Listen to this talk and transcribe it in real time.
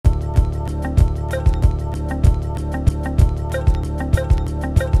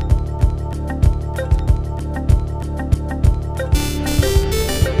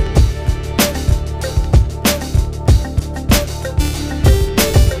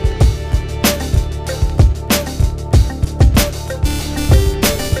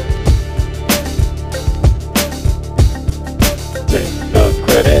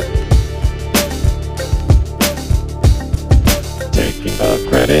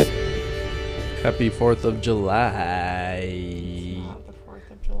Happy 4th of It's July. not the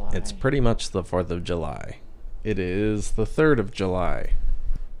 4th of July. It's pretty much the 4th of July. It is the 3rd of July.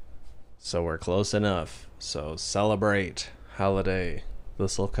 So we're close enough. So celebrate holiday.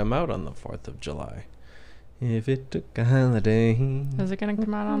 This will come out on the 4th of July. If it took a holiday. Is it going to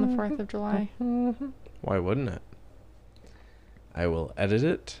come out on the 4th of July? Why wouldn't it? I will edit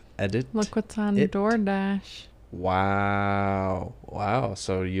it. Look what's on it. DoorDash. Wow.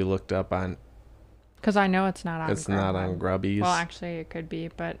 So you looked up on... Because I know it's not on It's not on Grubby's. Well, actually, it could be,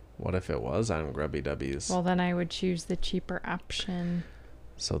 but... What if it was on Grubby W's? Well, then I would choose the cheaper option.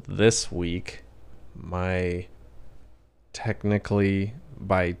 So this week, technically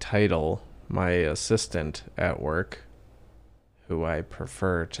by title, my assistant at work, who I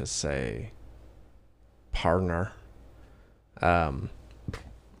prefer to say partner, who's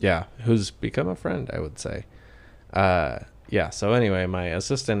become a friend, I would say. So anyway, my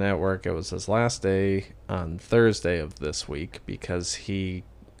assistant at work, it was his last day on Thursday of this week because he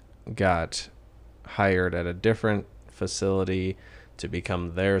got hired at a different facility to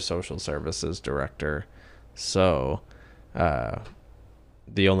become their social services director. So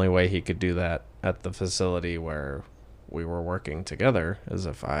the only way he could do that at the facility where we were working together is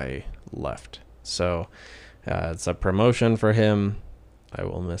if I left. So it's a promotion for him. I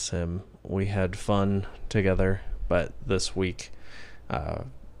will miss him. We had fun together, but this week,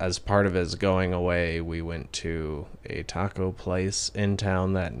 as part of his going away, we went to a taco place in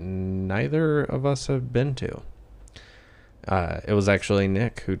town that neither of us have been to. It was actually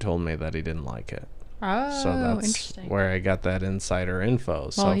Nick who told me that he didn't like it. Oh, So that's interesting. where I got that insider info.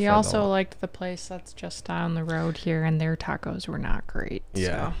 Well, So he for also liked the place that's just down the road here, and their tacos were not great.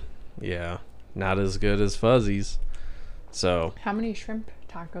 Yeah. So. Yeah. Not as good as Fuzzy's. So, How many shrimp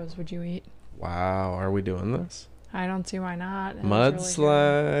tacos would you eat? wow, are we doing this? I don't see why not. It was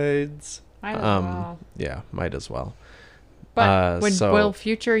really Mudslides. Might as well. Yeah, might as well. But so- will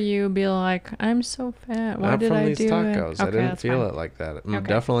future you be like, I'm so fat. Why Not did from I these do tacos. it? I Okay, didn't that's feel fine. it like that. Okay.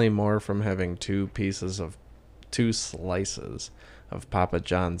 Definitely more from having two slices of Papa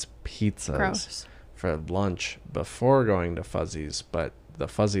John's pizzas Gross. for lunch before going to Fuzzy's, but the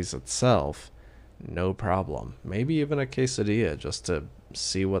Fuzzy's itself, no problem. Maybe even a quesadilla just to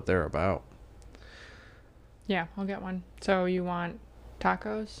see what they're about. Yeah, I'll get one. So you want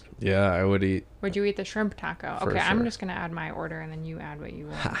tacos? Yeah, I would eat. Would you eat the shrimp taco? For Okay, I'm sure. just going to add my order and then you add what you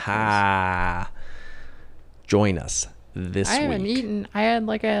want. Ha. Join us this I week. haven't eaten. I had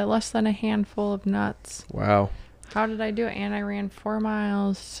like less than a handful of nuts. Wow. How did I do it? And I ran 4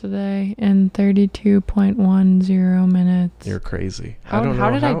 miles today in 32.10 minutes. You're crazy. How- I don't know how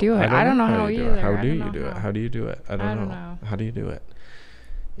did I do it? I don't know how you do either. it. How I do don't you know do it? how. How do you do it? I don't know. How do you do it?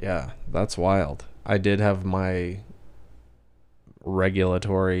 Yeah, that's wild. I did have my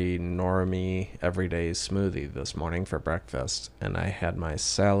regulatory normie everyday smoothie this morning for breakfast, and I had my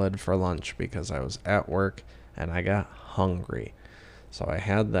salad for lunch because I was at work and I got hungry. So I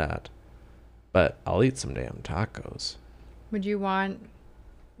had that, but I'll eat some damn tacos. Would you want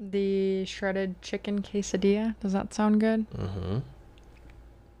the shredded chicken quesadilla? Does that sound good? Mm-hmm.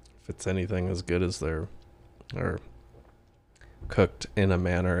 If it's anything as good as or cooked in a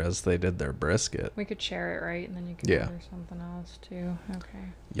manner as they did their brisket. We could share it, right? And then you can Yeah. order something else too.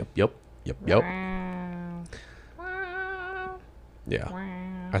 Okay. Yep. Wow. Wow. Yeah.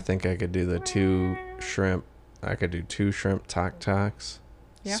 Wow. I think I could do the two shrimp. I could do 2 shrimp talks.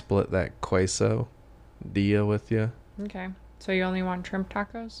 Yeah. Split that queso dia with you. Okay. So you only want shrimp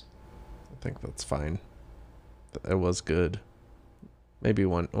tacos? I think that's fine. It was good. Maybe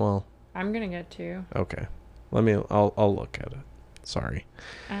one. Well, I'm gonna get 2. okay. I'll look at it. Sorry.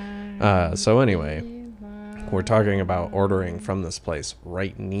 So anyway, we're talking about ordering from this place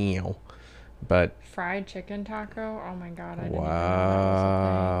right now, but fried chicken taco. Oh my god! I didn't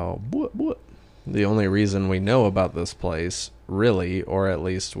wow. What? The only reason we know about this place, really, or at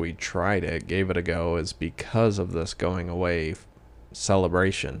least we tried it, gave it a go, is because of this going away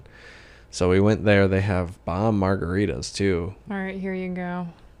celebration. So we went there. They have bomb margaritas too. All right, here you go.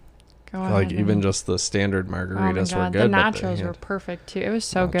 Go ahead. Like even just the standard margaritas were good. The but they nachos were had- perfect too. It was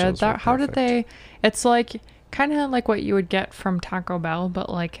so Nachos good. were How did perfect. they? It's like kind of like what you would get from Taco Bell,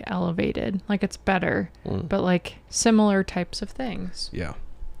 but like elevated. Like it's better, but like similar types of things. Yeah.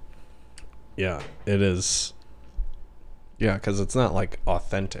 Yeah, it is. Yeah, because it's not like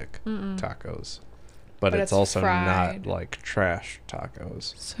authentic tacos. But it's also fried. not like trash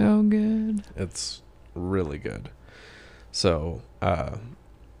tacos. So good. It's really good. So,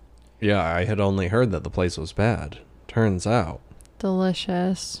 yeah, I had only heard that the place was bad. Turns out,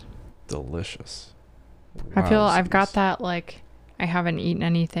 Delicious. delicious. I feel I've got Wowzers. that like I haven't eaten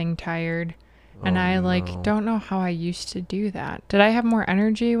anything tired. And Oh, I like no. don't know how I used to do that. Did I have more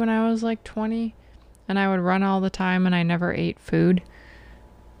energy when I was like 20 and I would run all the time and I never ate food?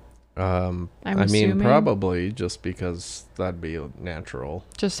 I'm I mean, assuming probably just because that'd be natural.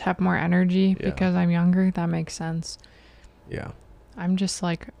 just have more energy Yeah. because I'm younger. That makes sense. Yeah. I'm just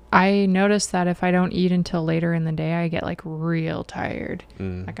like, I notice that if I don't eat until later in the day, I get like real tired.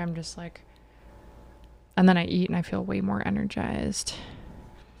 Mm. Like I'm just like, and then I eat and I feel way more energized.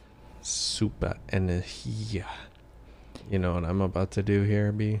 Super energía. You know what I'm about to do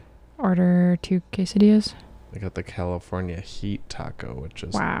here, B? Order 2 quesadillas. I got the California heat taco, which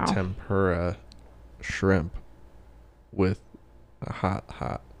is Wow. tempura shrimp with a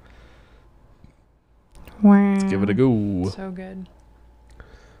hot. Wow. Let's give it a go. So good.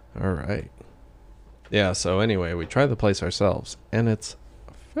 All right. Yeah, so anyway, we tried the place ourselves, and it's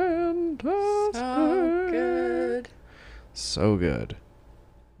fantastic. So good. So good.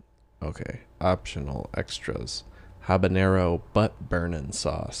 Okay, optional extras. Habanero butt burning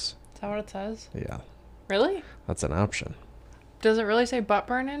sauce. Is that what it says? Yeah, Really? that's an option. Does it really say butt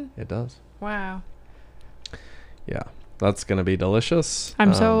burning? It does. Wow. Yeah, that's going to be delicious.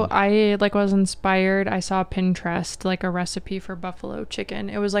 I like was inspired. I saw Pinterest, like a recipe for buffalo chicken.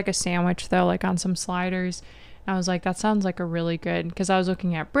 It was like a sandwich though, like on some sliders. And I was like, that sounds like a really good, because I was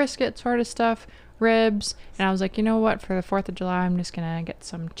looking at brisket sort of stuff, ribs, and I was like, you know what, for the 4th of July, I'm just going to get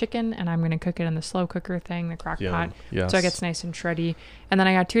some chicken and I'm going to cook it in the slow cooker thing, the crock pot. Yes. So it gets nice and shreddy. And then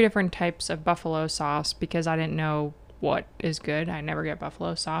I got 2 different types of buffalo sauce because I didn't know what is good. I never get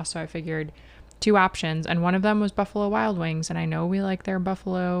buffalo sauce, so I figured 2 options, and one of them was Buffalo Wild Wings, and I know we like their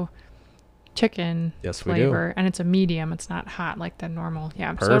buffalo chicken Yes, we flavor, and it's a medium. It's not hot like the normal.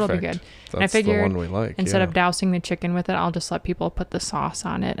 Yeah, Perfect. so it'll be good. That's And I figured the one we like. instead of dousing the chicken with it, I'll just let people put the sauce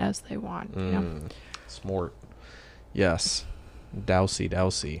on it as they want. You know? Smart. Yes.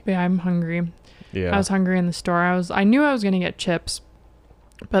 Dousey. But yeah, I'm hungry. Yeah. I was hungry in the store. I knew I was gonna get chips,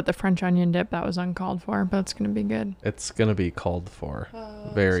 but the French onion dip, that was uncalled for. But it's gonna be good. It's going to be called for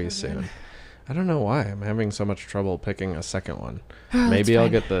very soon. I don't know why I'm having so much trouble picking a second one. Maybe I'll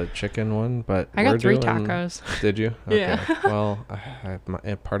get the chicken one, but I got 3 tacos. Did you? Okay. Yeah. Well,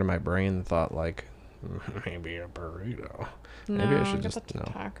 part of my brain thought like maybe a burrito. Maybe I should get just the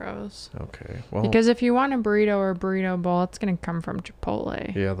tacos. Okay. Well, Because if you want a burrito or a burrito bowl, it's gonna come from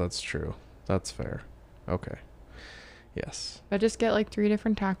Chipotle. yeah, that's true. That's fair. Okay. Yes. But just get like 3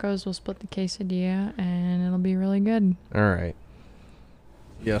 different tacos. We'll split the quesadilla, and it'll be really good. All right.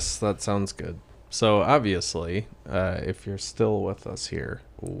 Yes, that sounds good. So obviously, if you're still with us here,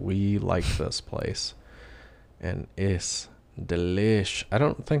 we like this place, and it's delish. I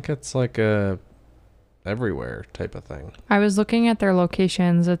don't think it's like a everywhere type of thing. I was looking at their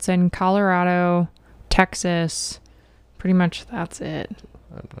locations. It's in Colorado, Texas. Pretty much that's it.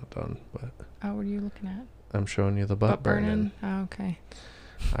 I'm not done, but Oh, what are you looking at? I'm showing you the butt burning. Oh, okay.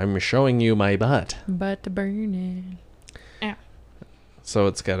 I'm showing you my butt. Butt burning. So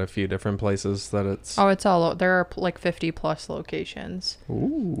it's got a few different places that it's. Oh, it's all. There are like 50 plus locations.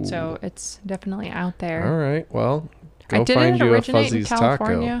 Ooh. So it's definitely out there. All right. Well, go Did find it you a originate in Fuzzy's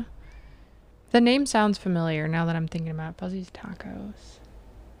California? taco. The name sounds familiar now that I'm thinking about Fuzzy's Tacos.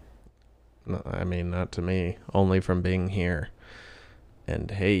 No, I mean, not to me. Only from being here.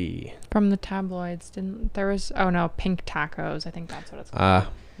 And hey. From the tabloids, Pink Tacos. I think that's what it's called.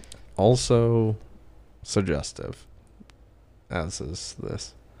 Also suggestive. As is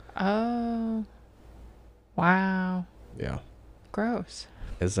this. Oh. Wow. Yeah. Gross.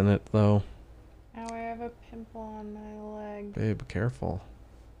 Isn't it though? Ow, I have a pimple on my leg. Babe, careful.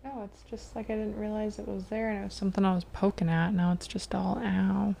 No, it's just like I didn't realize it was there, and it was something I was poking at. Now it's just all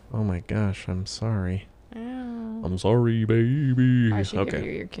ow. Oh my gosh, I'm sorry. Ow. I'm sorry, baby. I should give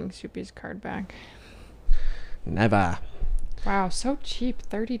you your King Soupy's card back. Never. Wow, so cheap.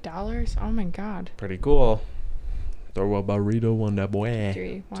 $30? Oh my god. Pretty cool. Throw a burrito on that boy.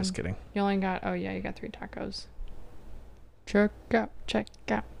 3, 1. Just kidding. You only got, you got 3 tacos. Check out, check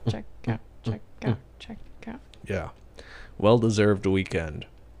out, check out, check out, check out. Yeah. Well-deserved weekend.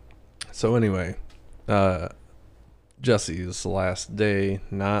 So anyway, Jesse's last day,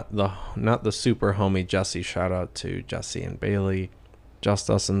 not the super homie Jesse. Shout out to Jesse and Bailey, just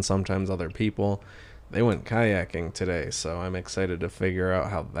us and sometimes other people. They went kayaking today, so I'm excited to figure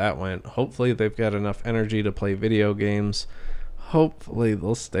out how that went. Hopefully they've got enough energy to play video games. Hopefully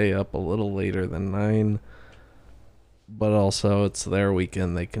they'll stay up a little later than 9. But also it's their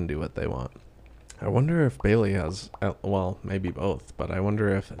weekend, they can do what they want. I wonder if Bailey has, well, maybe both, but I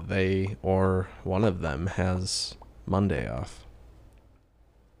wonder if they or one of them has Monday off.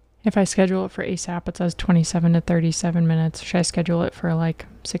 If I schedule it for ASAP, it says 27 to 37 minutes. Should I schedule it for like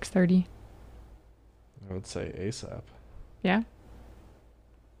 6:30? I would say ASAP. Yeah.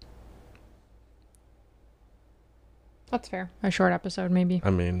 That's fair. A short episode, maybe.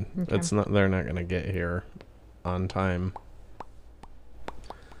 I mean, Okay. they're not going to get here on time.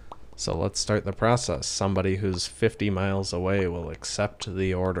 So let's start the process. Somebody who's 50 miles away will accept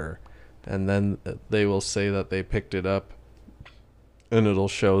the order, and then they will say that they picked it up, and it'll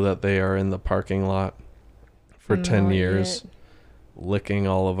show that they are in the parking lot for And 10 they'll years, eat licking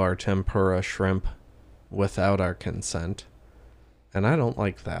all of our tempura shrimp without our consent. And I don't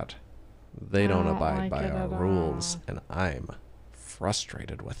like that. They don't abide by our rules, and I'm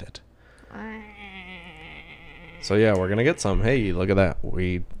frustrated with it. So yeah, we're gonna get some. Hey, look at that.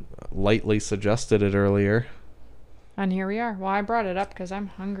 We lightly suggested it earlier. And here we are. Well, I brought it up because I'm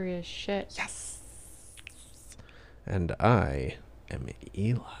hungry as shit. Yes. And I am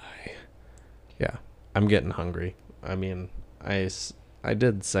Eli. Yeah, I'm getting hungry. I mean, I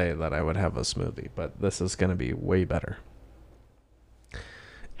did say that I would have a smoothie, but this is gonna be way better.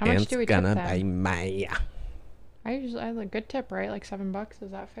 How much do we tip gonna that? be my. I have a good tip, right? Like $7.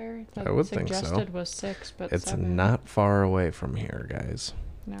 Is that fair? I would think so. Suggested was 6, but It's 7. not far away from here, guys.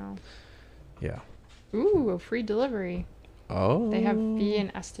 No. Yeah. Ooh, free delivery. Oh. They have fee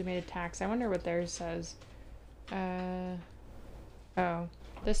and estimated tax. I wonder what theirs says. Oh,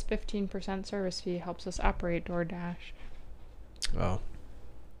 this 15% service fee helps us operate DoorDash. Oh.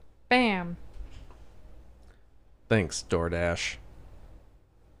 Bam. Thanks, DoorDash.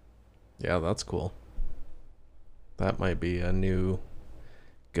 Yeah, that's cool. That might be a new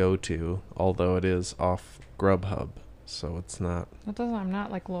go-to, although it is off Grubhub, so it's not. That doesn't. I'm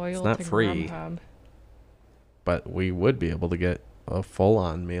not like loyal not to free. Grubhub. But we would be able to get a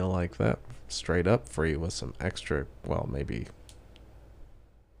full-on meal like that, straight up free with some extra. Well, maybe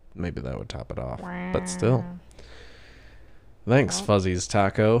that would top it off. But still. Thanks, Well. Fuzzy's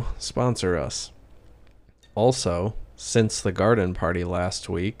Taco. Sponsor us. Also, since the garden party last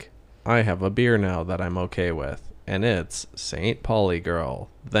week, I have a beer now that I'm okay with, and it's St. Pauli Girl.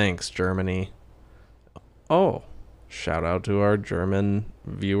 Thanks, Germany. Oh, shout out to our German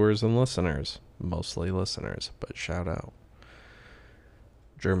viewers and listeners. Mostly listeners, but shout out.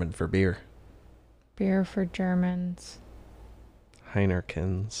 German for beer. Beer for Germans.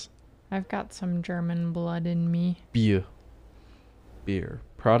 Heinerkens. I've got some German blood in me. Beer.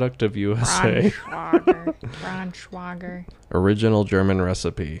 Product of USA. Braunschweiger. Original German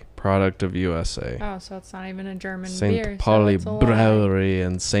recipe. Product of USA. Oh, so it's not even a German St. beer. Pauli so it's a lie. Brewery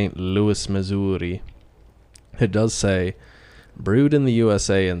in St. Louis, Missouri. It does say, brewed in the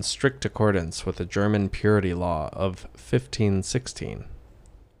USA in strict accordance with the German purity law of 1516.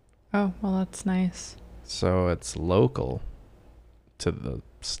 Oh, well, that's nice. So it's local to the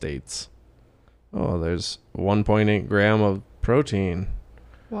States. Oh, there's 1.8 gram of protein.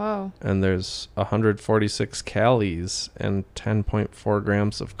 Whoa. And there's 146 calories and 10.4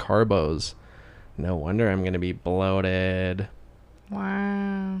 grams of carbos. No wonder I'm going to be bloated.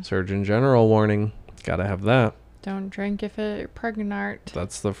 Wow. Surgeon General warning. Gotta have that. Don't drink if you're pregnant.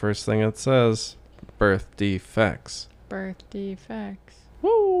 That's the first thing it says. Birth defects. Birth defects.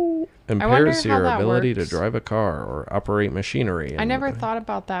 Woo! wonder Impairs how your that ability to works. drive a car or operate machinery. I never thought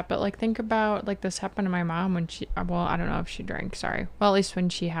about that, but like think about like this happened to my mom when she, well, I don't know if she drank, sorry. Well, at least when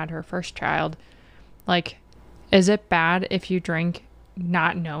she had her first child. Like, is it bad if you drink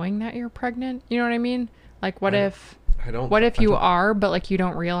not knowing that you're pregnant? You know what I mean? Like what if you are, but like you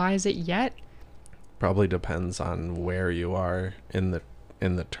don't realize it yet? Probably depends on where you are in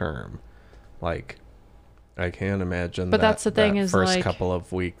the term. Like, I can't imagine. But that's the thing, is first like, couple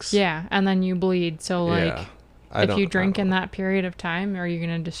of weeks. Yeah, and then you bleed. So like, Yeah. if you drink in that period of time, are you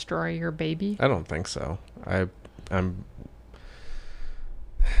gonna destroy your baby? I don't think so. I'm.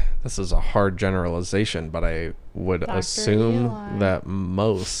 This is a hard generalization, but I would Dr. assume Eli. that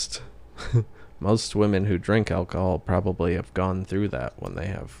most women who drink alcohol probably have gone through that when they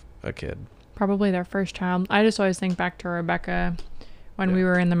have a kid. Probably their first child. I just always think back to Rebecca when we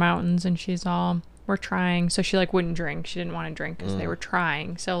were in the mountains and she's all, we're trying. So she like wouldn't drink. She didn't want to drink because they were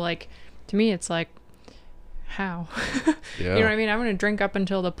trying. So like, to me, it's like, how? Yeah. You know what I mean? I'm going to drink up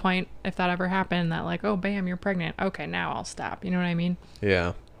until the point, if that ever happened, that like, oh, bam, you're pregnant. Okay, now I'll stop. You know what I mean?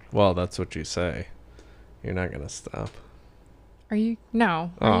 Yeah. Well, that's what you say. You're not going to stop. Are you?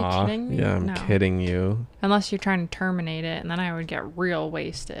 No. Are you kidding me? Yeah, I'm No. kidding you. Unless you're trying to terminate it, and then I would get real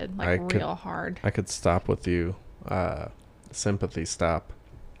wasted, like real hard. I could stop with you, sympathy stop,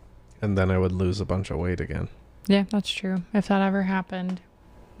 and then I would lose a bunch of weight again. Yeah, that's true. If that ever happened,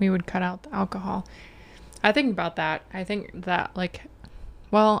 we would cut out the alcohol. I think about that. I think that like,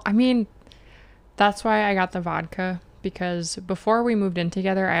 well, I mean, that's why I got the vodka, because before we moved in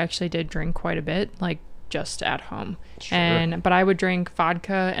together, I actually did drink quite a bit, like just at home. Sure. But I would drink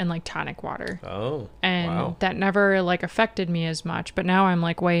vodka and like tonic water. Oh, And wow. that never like affected me as much. But now I'm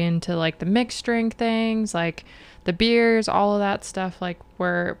like way into like the mixed drink things, like the beers, all of that stuff, like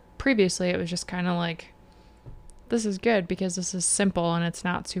where previously it was just kind of like, this is good because this is simple and it's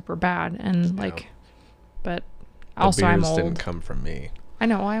not super bad. And Yeah. like, but The also I'm beers didn't old. come from me. I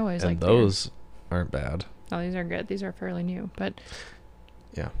know, I always And like those aren't bad. Oh, these are good. These are fairly new, but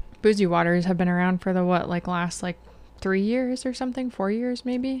Yeah. boozy waters have been around for the last 3 years or something, 4 years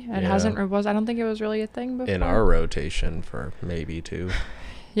maybe. It hasn't or was I don't think it was really a thing before. In our rotation for maybe 2.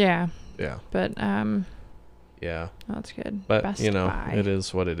 Yeah. Yeah. But Yeah. that's good. But Best you know, Buy. it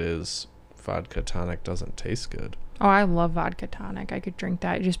is what it is. Vodka tonic doesn't taste good. Oh, I love vodka tonic. I could drink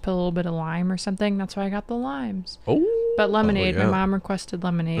that. You just put a little bit of lime or something. That's why I got the limes. Oh. But lemonade, yeah. my mom requested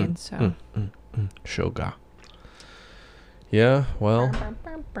lemonade, so. Sugar. Yeah, well,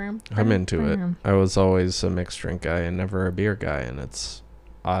 I'm into it. I was always a mixed drink guy and never a beer guy, and it's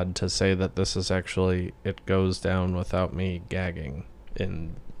odd to say that this is actually, it goes down without me gagging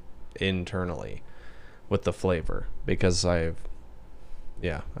internally with the flavor, because I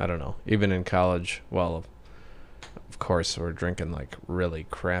don't know. Even in college, well, of course, we're drinking like really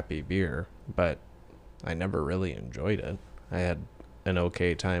crappy beer, but I never really enjoyed it. I had an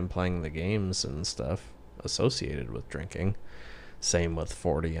okay time playing the games and stuff associated with drinking. Same with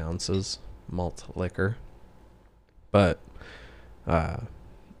 40 ounces malt liquor. But,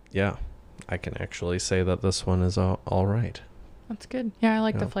 yeah, I can actually say that this one is all right. That's good. Yeah, I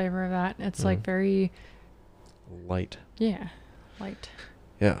like the flavor of that. It's like very light. Yeah, light.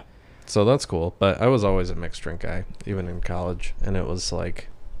 Yeah. So that's cool. But I was always a mixed drink guy, even in college. And it was like,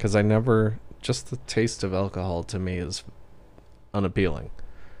 because just the taste of alcohol to me is unappealing.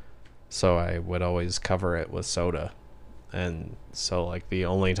 So I would always cover it with soda. And so like the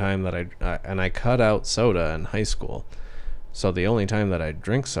only time that I cut out soda in high school. So the only time that I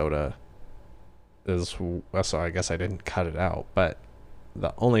drink soda is, so I guess I didn't cut it out, but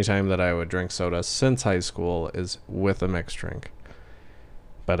the only time that I would drink soda since high school is with a mixed drink.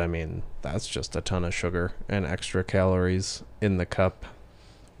 But I mean, that's just a ton of sugar and extra calories in the cup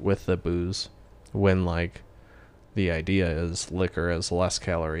with the booze, when like the idea is liquor is less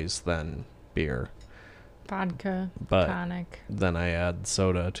calories than beer. Vodka, but tonic. Then I add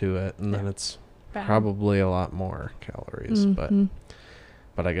soda to it, and then it's Bad. probably a lot more calories.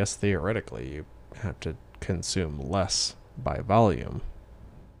 But I guess theoretically you have to consume less by volume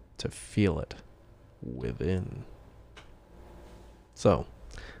to feel it within. So,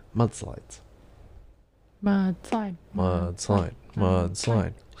 mudslides. Mudslide.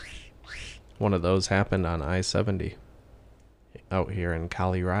 Mudslide. One of those happened on I-70 out here in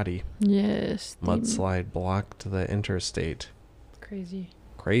Colorado. Yes. Mudslide blocked the interstate. Crazy.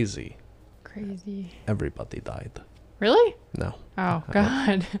 Everybody died. Really? No. Oh,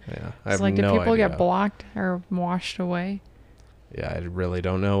 God. Yeah. I It's have like, no did people idea. get blocked or washed away? Yeah, I really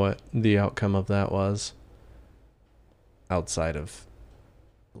don't know what the outcome of that was outside of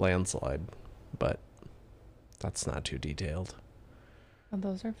landslide, but that's not too detailed. Oh,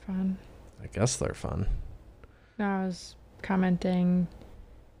 those are fun. I guess they're fun. No, I was commenting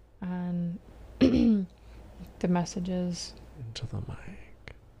on the messages. Into the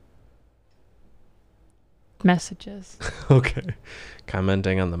mic. Messages. Okay.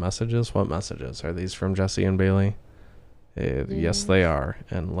 Commenting on the messages? What messages? Are these from Jesse and Bailey? Yes, they are.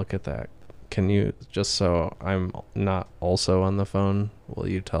 And look at that. Can you, just so I'm not also on the phone, will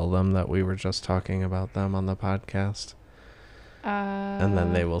you tell them that we were just talking about them on the podcast? And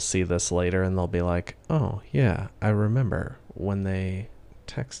then they will see this later and they'll be like, oh, yeah, I remember when they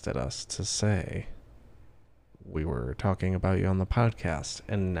texted us to say we were talking about you on the podcast.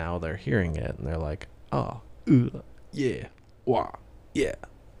 And now they're hearing it and they're like, oh, yeah, wow, yeah.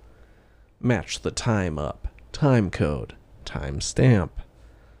 Match the time up. Time code. Time stamp.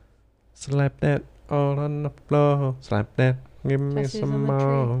 Slap that all on the floor. Slap that. Give me Jesse's some on the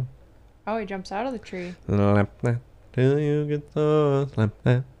more. tree. Oh, he jumps out of the tree. Slap that till you get the slap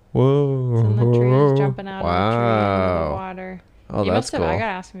that. Whoa. He's in the tree. He's jumping out of the tree into the Wow. water. Oh, You that's must have, cool. I gotta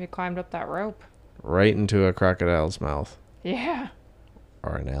ask him if he climbed up that rope. Right into a crocodile's mouth. Yeah.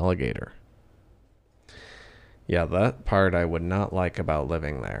 Or an alligator. Yeah, that part I would not like about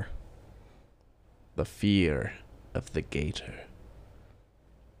living there. The fear of the gator.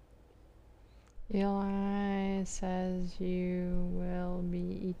 Eli says you will be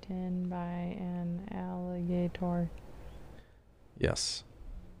eaten by an alligator. Yes.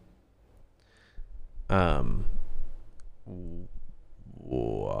 Wow.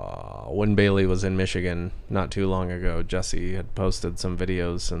 when Bailey was in Michigan not too long ago, Jesse had posted some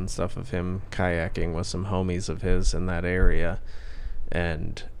videos and stuff of him kayaking with some homies of his in that area,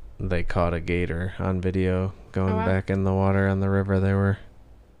 and they caught a gator on video going back in the water on the river. They were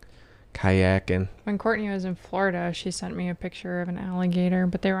kayaking. When Courtney was in Florida, she sent me a picture of an alligator,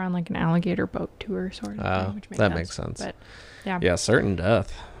 but they were on like an alligator boat tour sort of thing, which makes sense. But yeah. Yeah, certain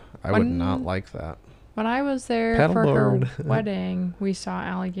death. I would not like that. When I was there for her wedding, we saw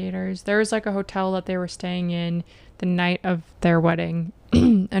alligators. There was like a hotel that they were staying in the night of their wedding.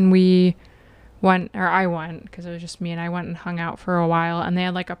 And I went, because it was just me, and I went and hung out for a while. And they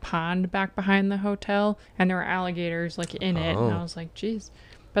had like a pond back behind the hotel, and there were alligators like in it. And I was like, geez.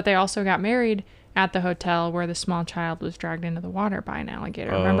 But they also got married at the hotel where the small child was dragged into the water by an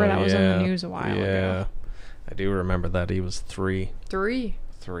alligator. Remember that was in the news a while ago. Yeah, I do remember that. He was 3. 3.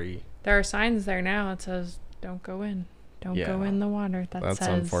 There are signs there now. It says, don't go in. Don't go in the water. That's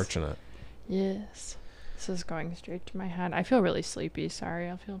unfortunate. Yes. This is going straight to my head. I feel really sleepy. Sorry.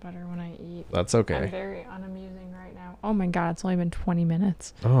 I'll feel better when I eat. That's okay. I'm very unamusing right now. Oh my God. It's only been 20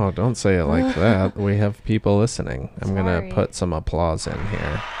 minutes. Oh, don't say it like that. We have people listening. I'm going to put some applause in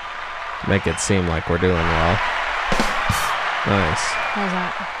here. Make it seem like we're doing well. Nice. How's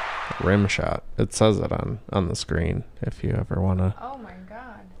that? Rim shot. It says it on the screen if you ever want to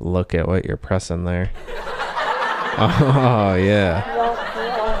look at what you're pressing there. Oh, yeah.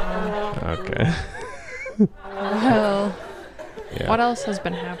 Okay. Well, what else has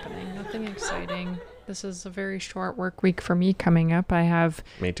been happening? Nothing exciting. This is a very short work week for me coming up. I have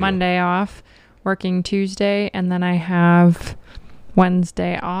Monday off, working Tuesday, and then I have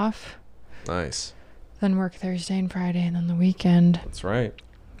Wednesday off. Nice. Then work Thursday and Friday, and then the weekend. That's right.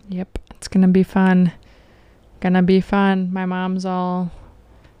 Yep. It's going to be fun. My mom's all,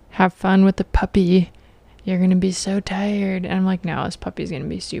 have fun with the puppy. You're going to be so tired. And I'm like, no, this puppy's going to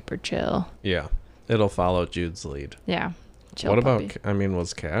be super chill. Yeah. It'll follow Jude's lead. Yeah. Chill what puppy.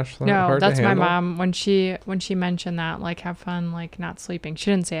 Was Cash that no, hard that's to handle? My mom. When she mentioned that, like, have fun, like, not sleeping. She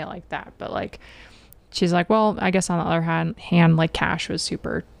didn't say it like that, but, like, she's like, well, I guess on the other hand, like, Cash was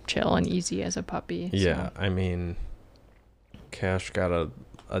super chill and easy as a puppy. Yeah. So. Cash got a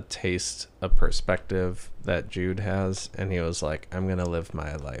taste, a perspective that Jude has, and he was like, I'm going to live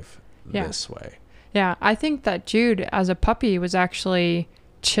my life this way. Yeah, I think that Jude as a puppy was actually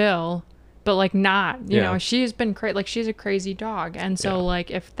chill, but like not, you know, she's been like she's a crazy dog. And so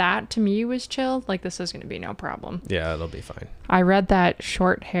like if that to me was chill, like this is going to be no problem. Yeah, it'll be fine. I read that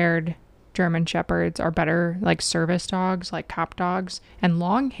short-haired German Shepherds are better like service dogs, like cop dogs, and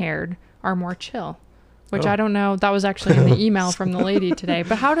long-haired are more chill. Which I don't know. That was actually in the email from the lady today.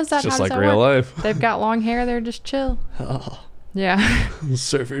 But how does that? Just how does like that real work? life. They've got long hair. They're just chill. Oh. Yeah.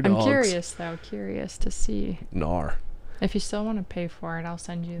 Surfer dogs. I'm curious though. Curious to see. Nar. If you still want to pay for it, I'll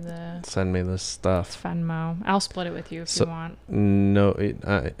send you the. Send me the stuff. It's Venmo. I'll split it with you if you want. No,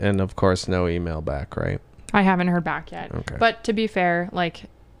 and of course, no email back, right? I haven't heard back yet. Okay. But to be fair, like,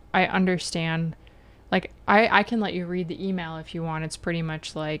 I understand. Like, I can let you read the email if you want. It's pretty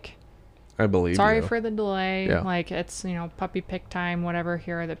much like. I believe Sorry you. for the delay. Yeah. Like, it's, you know, puppy pick time, whatever.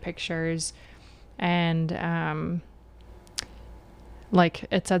 Here are the pictures. And, like,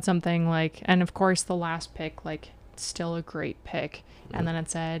 it said something like, and of course the last pick, like, still a great pick. And then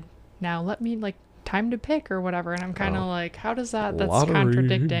it said, now let me, like, time to pick or whatever. And I'm kind of like, how does that's Lottery.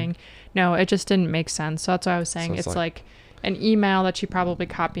 contradicting. No, it just didn't make sense. So that's what I was saying. So it's like an email that she probably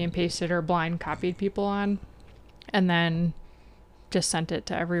copy and pasted or blind copied people on. And then just sent it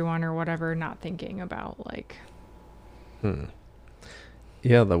to everyone or whatever, not thinking about like.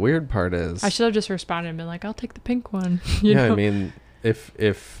 Yeah, the weird part is I should have just responded and been like, I'll take the pink one. Yeah, know? I mean, if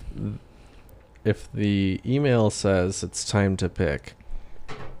the email says it's time to pick,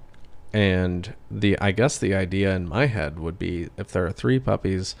 and I guess the idea in my head would be if there are 3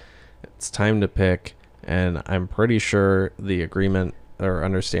 puppies, it's time to pick, and I'm pretty sure the agreement or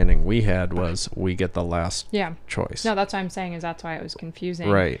understanding we had was we get the last choice. No, that's what I'm saying is that's why it was confusing.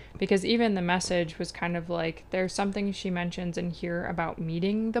 Right. Because even the message was kind of like, there's something she mentions in here about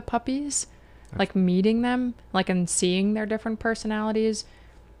meeting the puppies, like meeting them, like and seeing their different personalities.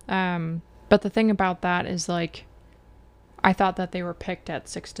 But the thing about that is like, I thought that they were picked at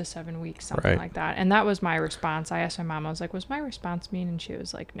 6 to 7 weeks, something like that. And that was my response. I asked my mom, I was like, was my response mean? And she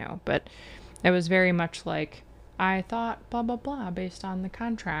was like, no. But it was very much like, I thought blah, blah, blah, based on the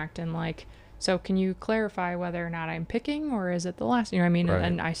contract. And like, so can you clarify whether or not I'm picking or is it the last, you know what I mean? Right.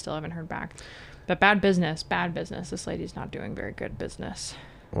 And I still haven't heard back. But bad business. This lady's not doing very good business.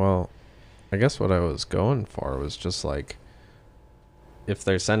 Well, I guess what I was going for was just like, if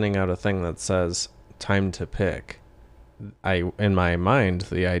they're sending out a thing that says time to pick, in my mind,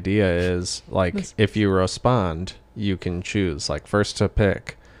 the idea is like if you respond, you can choose like first to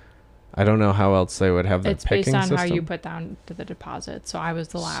pick. I don't know how else they would have the It's picking based on system. how you put down to the deposit. So I was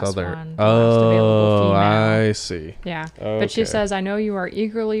the last So they're- one. The last available female. I see. Yeah. Okay. But she says, I know you are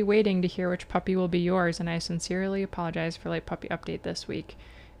eagerly waiting to hear which puppy will be yours, and I sincerely apologize for late puppy update this week.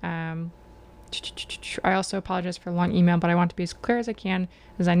 I also apologize for a long email, but I want to be as clear as I can,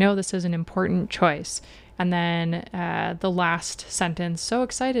 as I know this is an important choice. And then the last sentence, so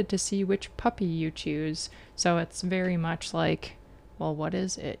excited to see which puppy you choose. So it's very much like, well, what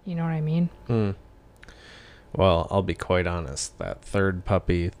is it? You know what I mean? Well, I'll be quite honest. That third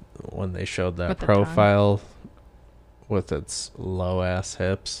puppy, when they showed that With the profile with its low ass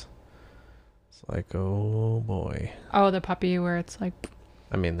hips, it's like, oh boy. Oh, the puppy where it's like,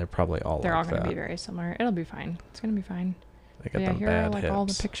 I mean, they're probably all they're all like going to that. be very similar. It'll be fine. It's going to be fine. They But got yeah, them here are bad like hips. all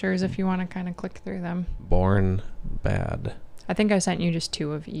the pictures if you want to kind of click through them. Born bad. I think I sent you just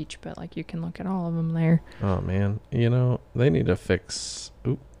 2 of each, but like you can look at all of them there. Oh man, you know they need to fix.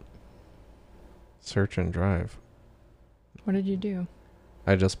 Search and drive. What did you do?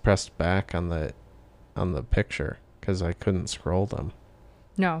 I just pressed back on the picture because I couldn't scroll them.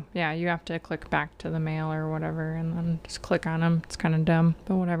 No, yeah, you have to click back to the mail or whatever and then just click on them. It's kind of dumb,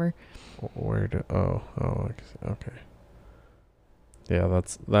 but whatever. Where do? Oh, okay. Yeah,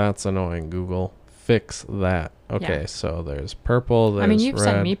 that's annoying. Google, fix that. Okay, Yeah. So there's purple. There's I mean, you've red.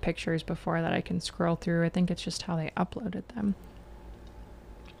 sent me pictures before that I can scroll through. I think it's just how they uploaded them.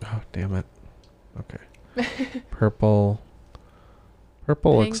 Oh damn it. Okay. Purple.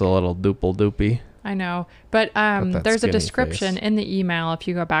 Purple looks a Pink. little doopy. I know, but that there's a skinny description face. in the email. If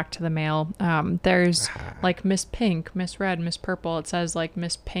you go back to the mail, there's like Miss Pink, Miss Red, Miss Purple. It says like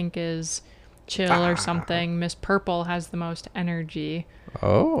Miss Pink is chill or something. Miss Purple has the most energy.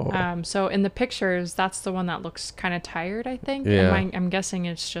 Oh. So in the pictures, that's the one that looks kind of tired, I think. Yeah. I'm guessing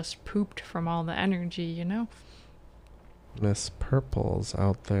it's just pooped from all the energy, you know? Miss Purple's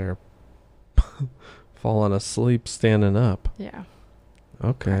out there falling asleep standing up. Yeah.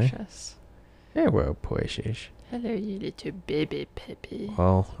 Okay. Precious. Hello, precious. Hello, you little baby Pippi.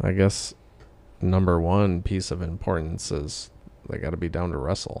 Well, I guess number one piece of importance is they got to be down to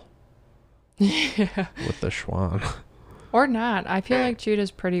wrestle Yeah. with the Schwan. Or not. I feel like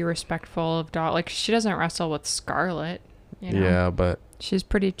Judah's pretty respectful of dog. Like, she doesn't wrestle with Scarlet, you know? Yeah, but She's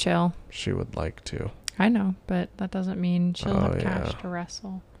pretty chill. she would like to. I know, but that doesn't mean she'll Oh, have cash yeah. to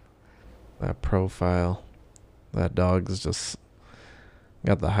wrestle. That profile. That dog's just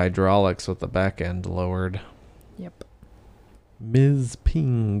got the hydraulics with the back end lowered. Yep. Ms.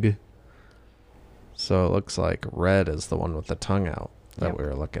 Ping. So it looks like red is the one with the tongue out that Yep. we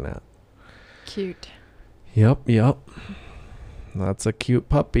were looking at. Cute. Yep. That's a cute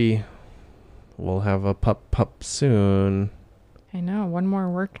puppy. We'll have a pup soon. I know. One more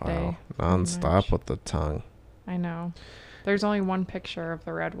work day. Wow. pretty Non-stop much. with the tongue. I know. There's only one picture of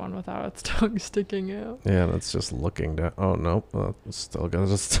the red one without its tongue sticking out. Yeah, and it's just looking down. Oh, nope. It's still got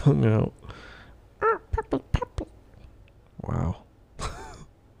its tongue out. Wow.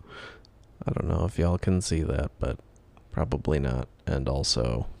 I don't know if y'all can see that, but probably not. And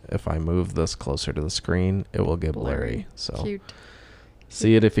also, if I move this closer to the screen, it will get blurry. So Cute.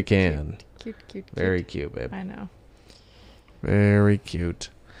 see it if you can. Cute. Very cute, babe. I know. Very cute.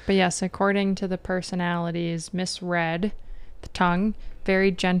 But yes, according to the personalities, Miss Red, the tongue, very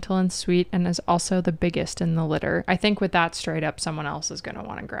gentle and sweet, and is also the biggest in the litter. I think with that straight up, someone else is going to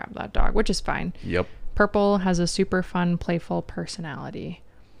want to grab that dog, which is fine. Yep. Purple has a super fun, playful personality.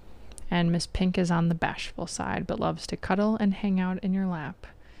 And Miss Pink is on the bashful side, but loves to cuddle and hang out in your lap.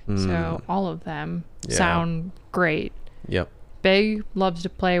 So all of them sound great. Yep. Big loves to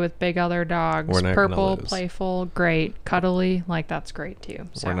play with big other dogs. We're not gonna Purple, lose. playful, great. Cuddly, like that's great too.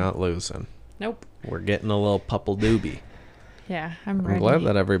 So. We're not losing. Nope. We're getting a little pupple doobie. Yeah, I'm I'm ready. glad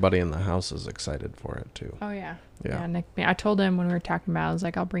that everybody in the house is excited for it too. Oh yeah. Yeah. Nick. I told him when we were talking about it, I was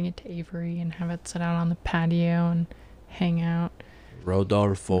like, I'll bring it to Avery and have it sit out on the patio and hang out.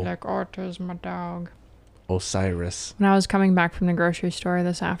 Rodolfo. Like, oh, it is my dog. Osiris. When I was coming back from the grocery store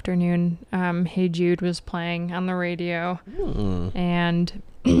this afternoon, Hey Jude was playing on the radio, and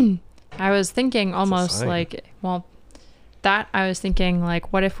I was thinking almost sign. like, well, that I was thinking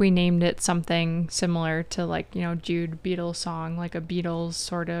like, what if we named it something similar to like, you know, Jude Beatles song, like a Beatles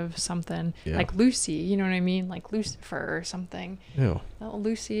sort of something, Yeah. like Lucy, you know what I mean? Like Lucifer or something. Ew. Well,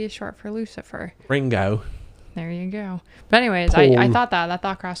 Lucy is short for Lucifer. Ringo. There you go. But anyways, I thought that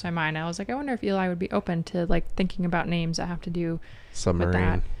thought crossed my mind. I was like, I wonder if Eli would be open to like thinking about names that have to do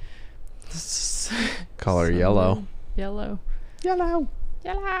Submarine. with that. Color yellow. Yellow. Yellow.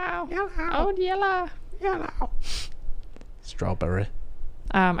 Yellow. Yellow. Oh, yellow. Yellow. strawberry.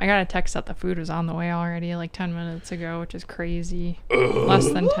 I got a text that the food was on the way already, like 10 minutes ago, which is crazy. Less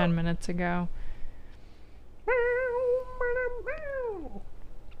than 10 minutes ago.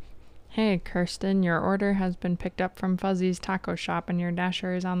 Hey, Kirsten, your order has been picked up from Fuzzy's Taco Shop and your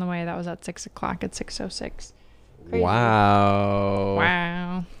dasher is on the way. That was at 6 o'clock at 6:06. Crazy. Wow.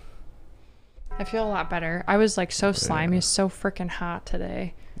 Wow. I feel a lot better. I was like so slimy, so freaking hot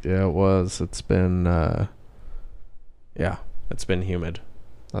today. Yeah, it was. It's been, it's been humid.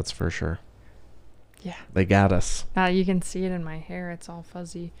 That's for sure. Yeah. They got us. You can see it in my hair. It's all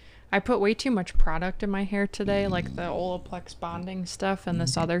fuzzy. I put way too much product in my hair today, like the Olaplex bonding stuff and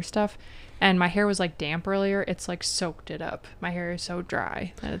this other stuff. And my hair was like damp earlier. It's like soaked it up. My hair is so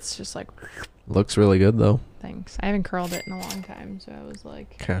dry. And it's just like... Looks really good, though. Thanks. I haven't curled it in a long time, so I was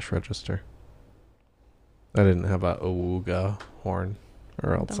like... Cash register. I didn't have a ooga horn,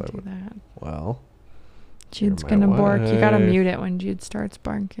 or else Don't I do would. that. Well, Jude's you're my gonna bark. You gotta wife. mute it when Jude starts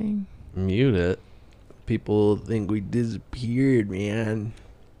barking. Mute it. People think we disappeared, man.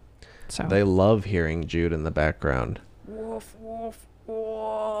 So They love hearing Jude in the background. woof woof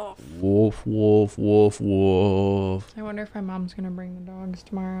woof. Wolf, wolf, wolf, wolf. I wonder if my mom's gonna bring the dogs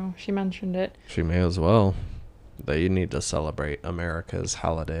tomorrow. She mentioned it. She may as well. They need to celebrate America's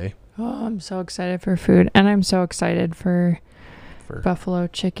holiday. Oh, I'm so excited for food, and I'm so excited for For buffalo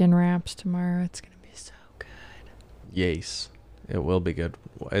chicken wraps tomorrow. It's gonna be so good. Yes, it will be good.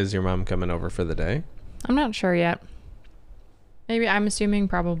 Is your mom coming over for the day? I'm not sure yet. Maybe I'm assuming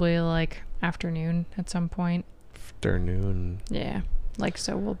probably like afternoon at some point. Afternoon. Yeah, like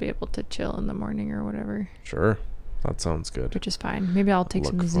so we'll be able to chill in the morning or whatever. Sure. That sounds good. Which is fine. Maybe I'll take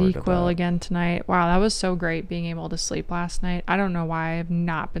Look some forward to ZQL that. again tonight. Wow, that was so great being able to sleep last night. I don't know why I've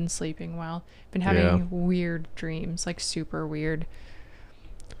not been sleeping well. Been having weird dreams, like super weird.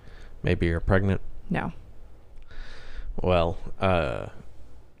 Maybe you're pregnant. No. Well, yeah.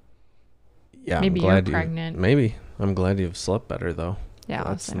 Maybe I'm glad you're pregnant. Maybe. I'm glad you've slept better though. Yeah,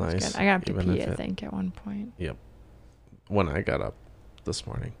 That's that sounds nice. good. I got to Even pee, if I it- think, at one point. Yep. When I got up this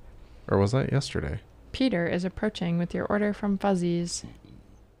morning. Or was that yesterday? Peter is approaching with your order from Fuzzy's.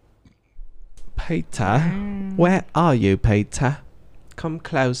 Peter? Where are you, Peter? Come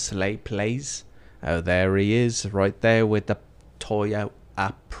closely, please. Oh, there he is, right there with the Toyota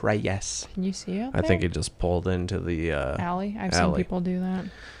Prius. Can you see it? I think he just pulled into the Alley. I've seen alley. people do that.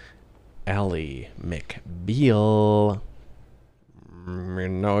 Ellie McBeal. You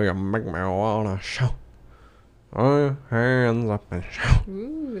know you make me wanna shout. Oh, hands up and shout.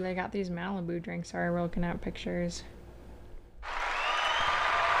 Ooh, they got these Malibu drinks. Sorry, we're looking at pictures.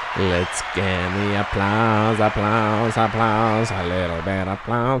 Let's give me applause, applause, applause. A little bit of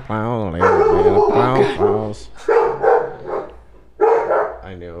applause, applause, a little bit of applause, applause.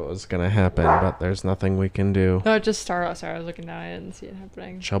 I knew it was gonna happen, but there's nothing we can do. No, it just started. Sorry, I was looking down. I didn't see it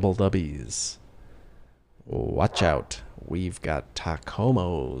happening. Chubble dubbies. Watch out. We've got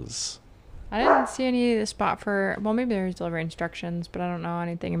Tacomos. I didn't see any spot for. Well, maybe there's delivery instructions, but I don't know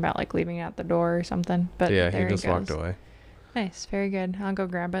anything about like leaving it at the door or something. But Yeah, there he just walked goes. away. Nice, very good. I'll go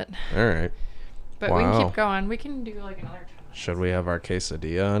grab it. All right. But we can Wow. keep going. We can do like another 10 minutes. Should we have our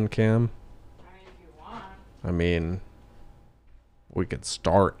quesadilla on cam? I mean, if you want. I mean, we could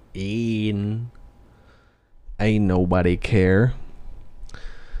start eating. Ain't nobody care.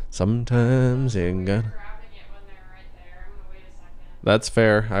 Sometimes you got. Grabbing it when they're right there. I'm gonna wait a second. That's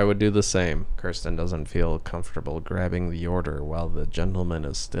fair. I would do the same. Kirsten doesn't feel comfortable grabbing the order while the gentleman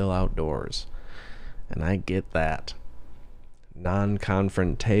is still outdoors. And I get that.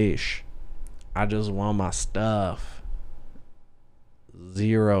 Non-confrontation. I just want my stuff.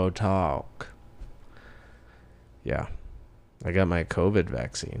 Zero talk. Yeah. I got my COVID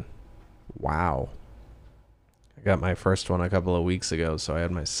vaccine. Wow. I got my first one a couple of weeks ago, so I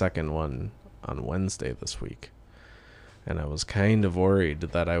had my second one on Wednesday this week. And I was kind of worried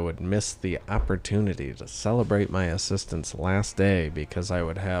that I would miss the opportunity to celebrate my assistant's last day because I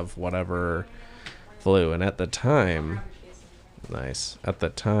would have whatever flu. And at the time, at the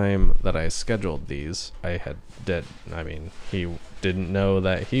time that I scheduled these, he didn't know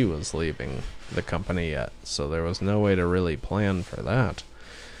that he was leaving the company yet. So there was no way to really plan for that.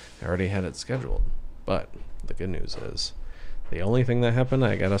 I already had it scheduled. But the good news is, the only thing that happened,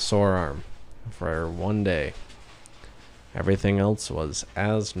 I got a sore arm for one day. Everything else was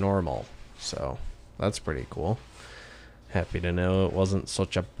as normal, so that's pretty cool. Happy to know it wasn't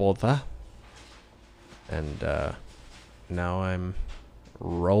such a bother. And now I'm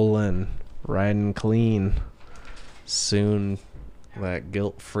rolling, riding clean. Soon, that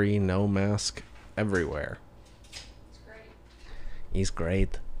guilt-free, no mask everywhere. It's great. He's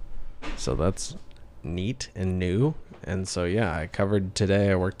great. So that's neat and new. And so, yeah, I covered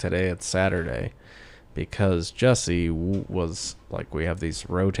today. I worked today. It's Saturday because Jesse was like, we have these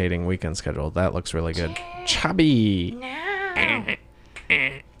rotating weekend schedule. That looks really good. Chubby. No.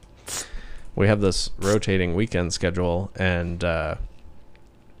 We have this rotating weekend schedule, and oh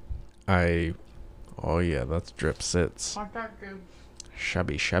yeah, that's drip sits.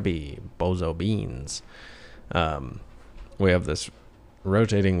 Shubby, bozo beans. We have this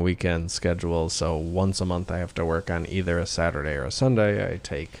rotating weekend schedule, so once a month I have to work on either a Saturday or a Sunday.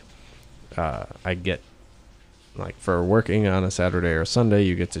 I get, like, for working on a Saturday or Sunday,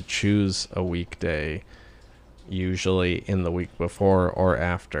 you get to choose a weekday, usually in the week before or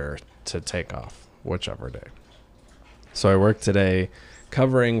after, to take off, whichever day. So I worked today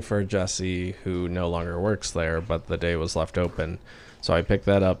covering for Jesse, who no longer works there, but the day was left open. So I picked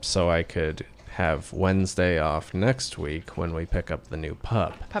that up so I could have Wednesday off next week when we pick up the new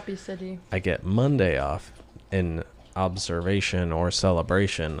pup. Puppy City. I get Monday off in observation or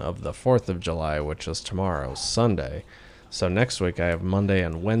celebration of the 4th of July, which is tomorrow, Sunday. So next week I have Monday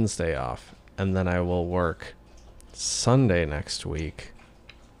and Wednesday off, and then I will work Sunday next week.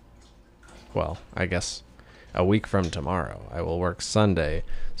 Well, I guess a week from tomorrow I will work Sunday,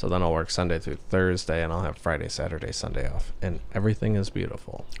 so then I'll work Sunday through Thursday, and I'll have Friday, Saturday, Sunday off, and everything is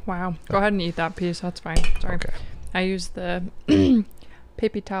beautiful. Wow. Go ahead and eat that piece. That's fine. Sorry. Okay. I used the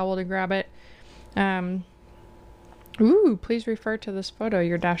paper towel to grab it. Ooh, please refer to this photo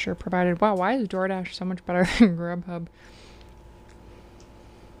your Dasher provided. Wow, why is DoorDash so much better than Grubhub?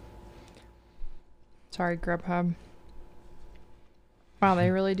 Sorry, Grubhub. Wow,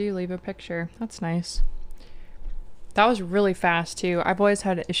 they really do leave a picture. That's nice. That was really fast, too. I've always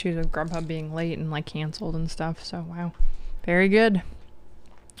had issues with Grubhub being late and, like, canceled and stuff. So, wow. Very good.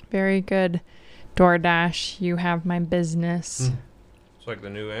 Very good. DoorDash, you have my business. It's like the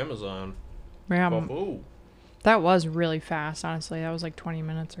new Amazon. Yeah, Oh. that was really fast, honestly. That was like 20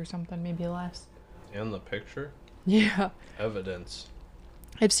 minutes or something, maybe less. And the picture? Yeah. Evidence.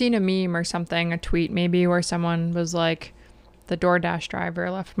 I've seen a meme or something, a tweet maybe, where someone was like, the DoorDash driver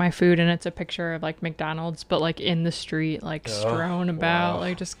left my food, and it's a picture of like McDonald's, but like in the street, like strewn about,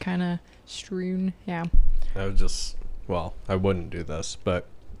 like just kind of strewn. Yeah. I would just, well, I wouldn't do this, but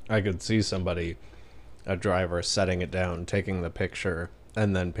I could see somebody, a driver, setting it down, taking the picture,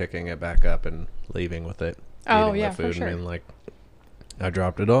 and then picking it back up and leaving with it. Oh, eating yeah, the for food sure. and being like, I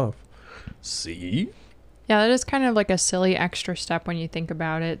dropped it off. See? Yeah, that is kind of like a silly extra step when you think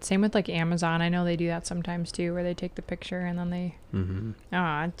about it. Same with like Amazon. I know they do that sometimes too, where they take the picture and then they... Mm-hmm.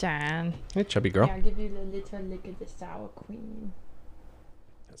 Aw, Jan. Hey, chubby girl. Yeah, I'll give you a little lick of the sour cream.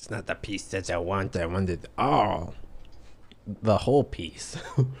 That's not the piece that I want. I wanted all. The whole piece.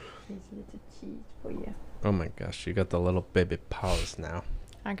 Here's a little cheese for you. Oh my gosh, you got the little baby paws now.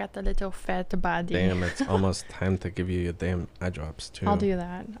 I got the little fat body. Damn, it's almost time to give you your damn eye drops too. I'll do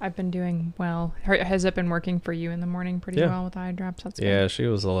that. I've been doing well. Has it been working for you in the morning pretty well with eye drops? That's Yeah, she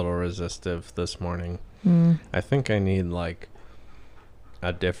was a little resistive this morning. good. I think I need like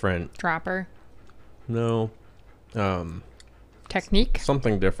a different Dropper. Technique?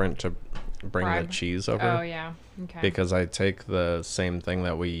 something different to bring Bribe. the cheese over. Oh, yeah. Okay. Because I take the same thing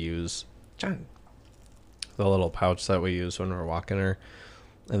that we use, John, the little pouch that we use when we're walking her,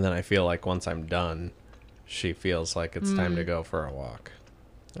 and then I feel like once I'm done, she feels like it's time to go for a walk,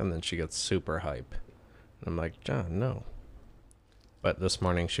 and then she gets super hype. And I'm like, John, no. But this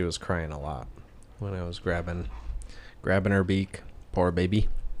morning she was crying a lot when I was grabbing her beak. Poor baby.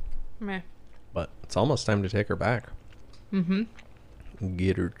 Meh. But it's almost time to take her back. Mm-hmm.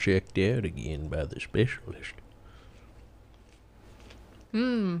 Get her checked out again by the specialist.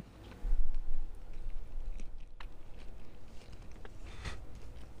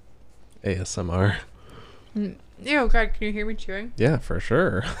 ASMR. Ew, God, can you hear me chewing? Yeah, for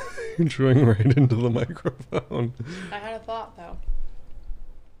sure. You're chewing right into the microphone. I had a thought, though.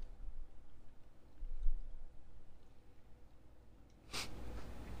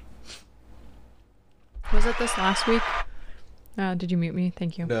 Was it this last week? Did you mute me?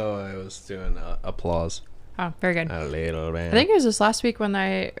 Thank you. No, I was doing applause. Oh, very good. A little bit. I think it was this last week when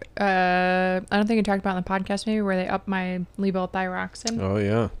I don't think I talked about it in the podcast maybe, where they upped my levothyroxine. Oh,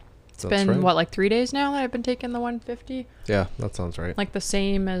 yeah. It's been, what, like 3 days now that I've been taking the 150? Yeah, that sounds right. Like the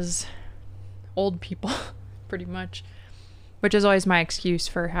same as old people, pretty much. Which is always my excuse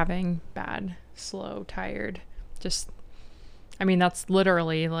for having bad, slow, tired. Just, I mean, that's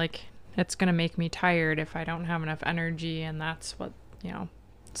literally like, it's going to make me tired if I don't have enough energy. And that's what,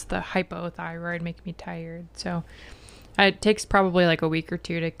 it's the hypothyroid making me tired. So it takes probably like a week or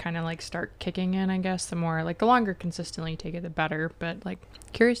two to kind of like start kicking in, I guess. The longer consistently you take it, the better. But like,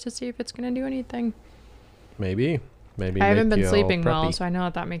 curious to see if it's going to do anything. Maybe I haven't make been you all sleeping well, preppy. so I know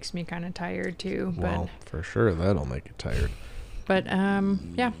that makes me kind of tired too. Well, for sure that'll make you tired. But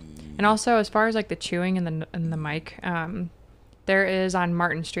yeah. And also, as far as like the chewing and the mic, there is on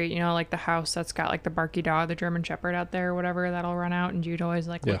Martin Street, you know, like the house that's got like the barky dog, the German Shepherd out there, or whatever, that'll run out, and Jude always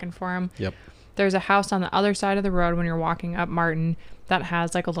like Yeah. looking for him. Yep. There's a house on the other side of the road when you're walking up Martin that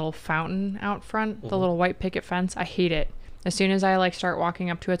has like a little fountain out front, the little white picket fence. I hate it. As soon as I like start walking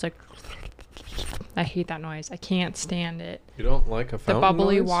up to it, it's like, I hate that noise. I can't stand it. You don't like a The fountain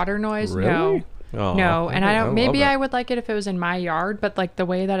bubbly noise? water noise? Really? No. Oh, No, and I don't. love Maybe it. I would like it if it was in my yard, but like the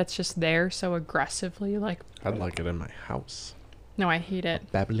way that it's just there so aggressively, like, I'd like it in my house. no, I hate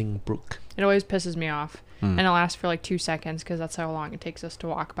it. Babbling brook. It always pisses me off, Hmm. and it lasts for like 2 seconds because that's how long it takes us to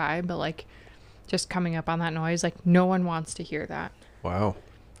walk by. But like, just coming up on that noise, like no one wants to hear that. Wow.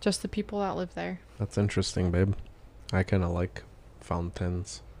 Just the people that live there. That's interesting, babe. I kind of like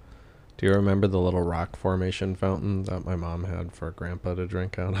fountains. Do you remember the little rock formation fountain that my mom had for Grandpa to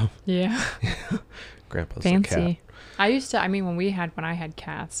drink out of? Yeah, Grandpa's a cat. fancy. I mean, when I had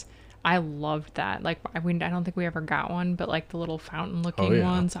cats, I loved that. Like, I don't think we ever got one, but like the little fountain looking yeah.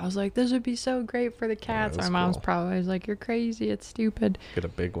 ones, I was like, this would be so great for the cats. that's My mom's cool. probably always like, you're crazy, it's stupid. Get a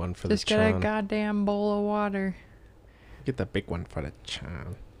big one for Just the get a Chan. goddamn bowl of water. Get the big one for the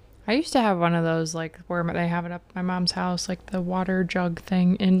Chan. I used to have one of those, like, where they have it up at my mom's house, like the water jug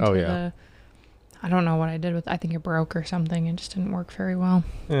thing into Oh, yeah. the... I don't know what I did with I think it broke or something. It just didn't work very well.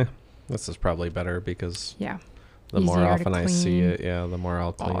 This is probably better because Yeah. the more Easier to often I see clean. it, the more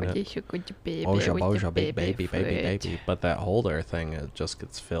I'll clean it. you good baby. Boja, with boja, the big baby, foot. baby. But that holder thing, it just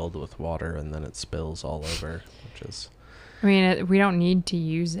gets filled with water and then it spills all over, which is... I mean, we don't need to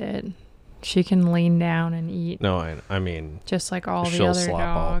use it. She can lean down and eat. No, I mean... Just like all the she'll other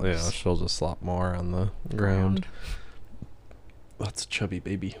slop dogs. she'll just slop more on the ground. That's a chubby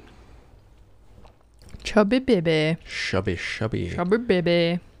baby. Chubby baby. Chubby. Chubby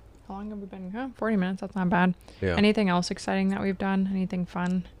baby. How long have we been? 40 minutes. That's not bad. Yeah. Anything else exciting that we've done? Anything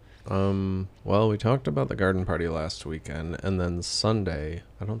fun? Well, we talked about the garden party last weekend, and then Sunday,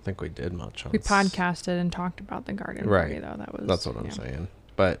 I don't think we did much on We podcasted and talked about the garden party, though. That's what I'm saying.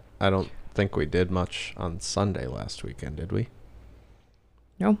 But I don't think we did much on Sunday last weekend, did we?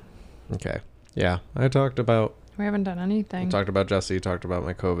 No. Okay. Yeah, I talked about... We haven't done anything. Talked about Jesse, talked about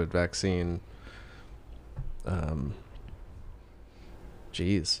my COVID vaccine.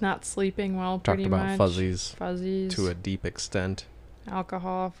 Jeez. Not sleeping well, Talked pretty about much. fuzzies Fuzzies. to a deep extent.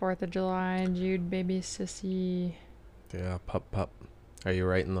 Alcohol, 4th of July, Jude, baby, sissy. Yeah, pup. Are you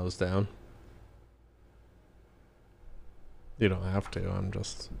writing those down? You don't have to. I'm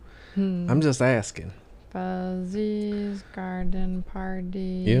just asking. Fuzzies, garden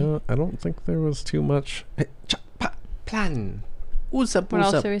party. Yeah, I don't think there was too much. Plan. What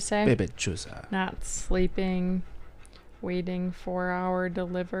else do we say? Baby choosa. Not sleeping, waiting 4-hour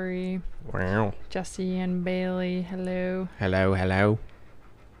delivery. Wow. Jesse and Bailey, hello. Hello.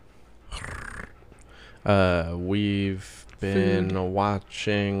 We've been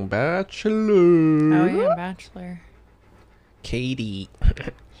watching Bachelor. Oh yeah, Bachelor. Katie.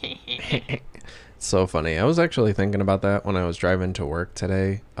 So funny. I was actually thinking about that when I was driving to work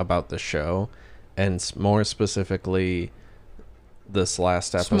today about the show, and more specifically this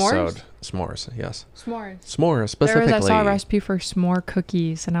last episode. S'mores, yes. S'more specifically. I saw a recipe for s'more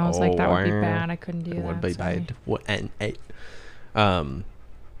cookies, and I was like, that would be wow. bad. I couldn't do that. It would be sorry. bad.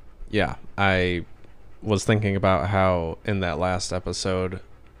 Yeah, I was thinking about how in that last episode,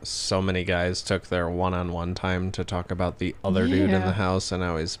 so many guys took their one-on-one time to talk about the other dude in the house, and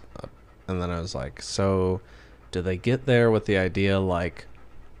then I was like, so do they get there with the idea like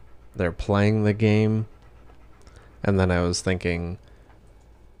they're playing the game? And then I was thinking,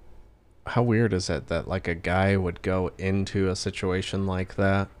 how weird is it that like a guy would go into a situation like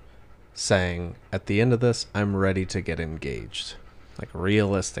that saying, at the end of this, I'm ready to get engaged. Like,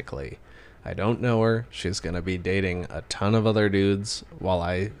 realistically, I don't know her. She's going to be dating a ton of other dudes while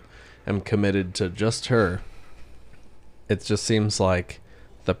I am committed to just her. It just seems like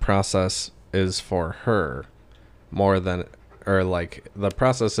the process is for her more than, or like the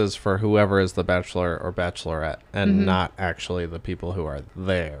process is for whoever is the bachelor or bachelorette and not actually the people who are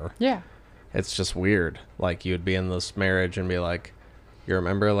there. Yeah. It's just weird. Like, you'd be in this marriage and be like, you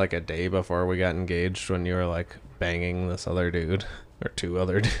remember like a day before we got engaged when you were like banging this other dude or two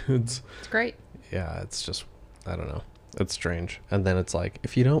other dudes? It's great. Yeah, it's just, I don't know. It's strange. And then it's like,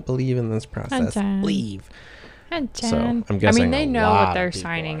 if you don't believe in this process, Jen. leave. And So, Jen. I'm guessing I mean, they a know lot what of they're people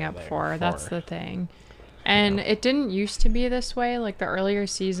signing are up there for. That's for- the thing. And it didn't used to be this way. Like the earlier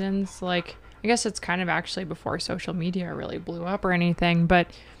seasons, like I guess it's kind of actually before social media really blew up or anything, but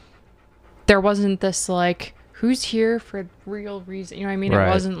there wasn't this like, who's here for real reason, you know what I mean? Right.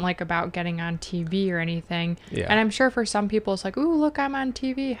 It wasn't like about getting on TV or anything. Yeah. And I'm sure for some people it's like, ooh, look, I'm on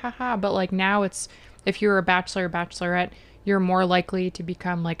TV, haha. But like now it's, if you're a bachelor or bachelorette, you're more likely to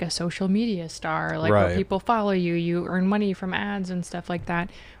become like a social media star, like where Right. people follow you, you earn money from ads and stuff like that.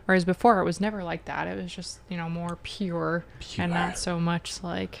 Whereas before it was never like that. It was just, you know, more pure. And not so much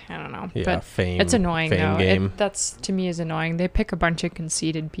like, I don't know. Yeah, but fame. it's annoying fame though. Game. That's to me is annoying. They pick a bunch of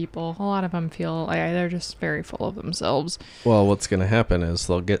conceited people. A lot of them feel like they're just very full of themselves. Well, what's going to happen is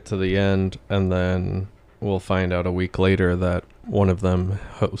they'll get to the end, and then we'll find out a week later that one of them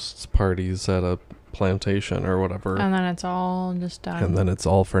hosts parties at a plantation or whatever. And then it's all just done. And then it's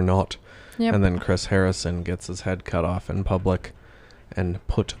all for naught. Yep. And then Chris Harrison gets his head cut off in public and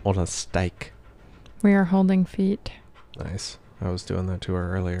put on a stake. We are holding feet. Nice. I was doing that to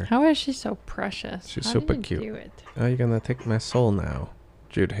her earlier. How is she so precious? She's How super do you cute. do it? Oh, you're going to take my soul now.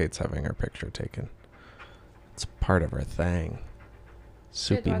 Jude hates having her picture taken. It's part of her thing.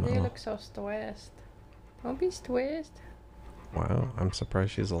 Soupy Why do you mama. look so stressed? Don't be stressed. Wow, I'm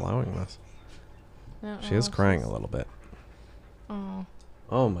surprised she's allowing this. Uh-oh, She is crying a little bit. Oh.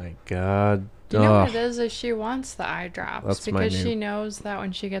 Oh my god. You know what Ugh. it is she wants the eye drops. That's my because new- she knows that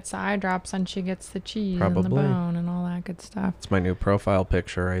when she gets the eye drops, then she gets the cheese and Probably. the bone and all that good stuff. It's my new profile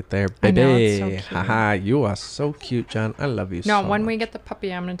picture right there, I baby. know, it's so cute. Haha, you are so cute, John. I love you No, so when much. we get the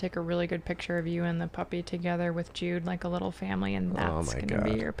puppy, I'm going to take a really good picture of you and the puppy together with Jude, like a little family, and Oh that's my going to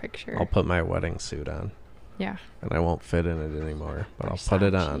be God. your picture. I'll put my wedding suit on, Yeah. and I won't fit in it anymore, but I'll put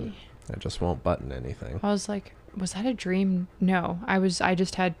it on. Versace. I just won't button anything. I was like, was that a dream? No, I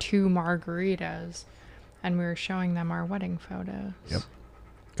just had 2 margaritas, and we were showing them our wedding photos. Yep.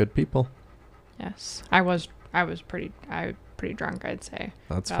 Good people. Yes, I was pretty drunk, I'd say.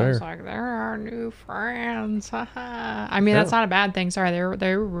 That's So I fair. was like, they're our new friends. Haha. I mean, that's Yeah. not a bad thing. Sorry, they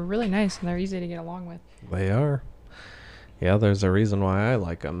were really nice and they're easy to get along with. They are. Yeah, there's a reason why I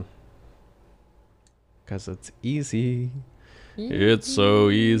like them. Because it's easy. It's so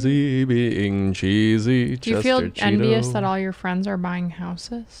easy being cheesy. Do you just feel a Cheeto. envious that all your friends are buying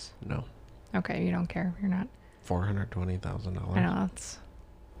houses? No. Okay, you don't care. You're not. $420,000. I know that's.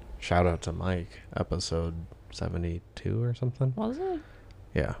 Shout out to Mike, episode 72 or something. Was it?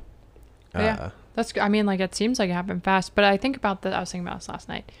 Yeah. Yeah. That's. I mean, like it seems like it happened fast, but I think about that. I was thinking about this last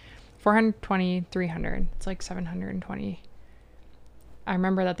night. 420, 300. It's like 720. I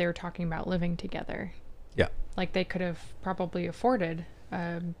remember that they were talking about living together. Yeah. Like they could have probably afforded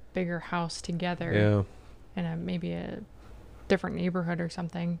a bigger house together. Yeah, In maybe a different neighborhood or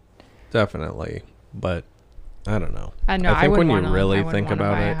something. definitely. But I don't know. I know. I think when you wouldn't really wanna think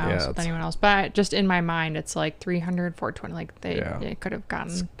about buy a it, house yeah, with it's anyone else. But just in my mind, it's like 300, 420. Like they could have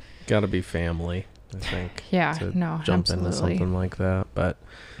gotten. got to be family, I think. Yeah. to No. jump absolutely. into something like that. But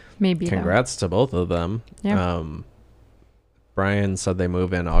Maybe. though. congrats to both of them. Yeah. Brian said they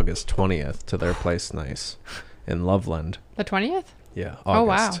move in August 20th to their place nice in Loveland. The 20th. Yeah, August. Oh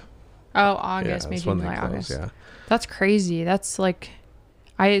wow. Oh, Yeah, August. that's Maybe when July, they close, August. yeah. That's crazy. That's like,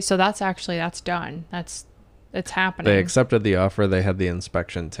 so that's done. It's happening. They accepted the offer. They had the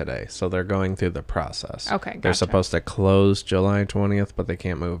inspection today, so they're going through the process. Okay, They're gotcha. supposed to close July 20th, but they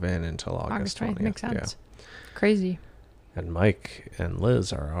can't move in until August 20th. makes sense. Yeah. Crazy. And Mike and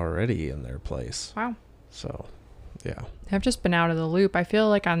Liz are already in their place. Wow. So, yeah. I've just been out of the loop. I feel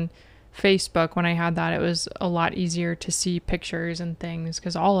like on Facebook when I had that, it was a lot easier to see pictures and things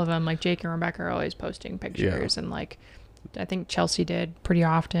because all of them, like Jake and Rebecca, are always posting pictures, and like I think Chelsea did pretty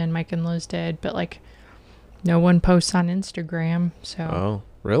often. Mike and Liz did, but like no one posts on Instagram. So Oh,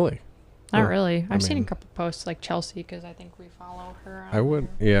 really? not Huh. really. I've seen a mean- couple posts like Chelsea because I think we follow her. On I would,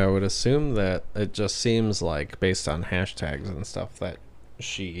 there. yeah, I would assume that it just seems like based on hashtags and stuff that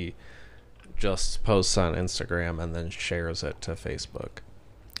just posts on Instagram and then shares it to Facebook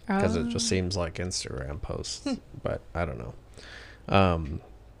because it just Oh. seems like Instagram posts, but I don't know.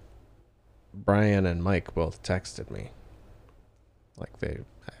 Brian and Mike both texted me like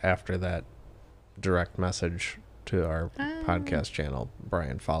after that direct message to our podcast channel,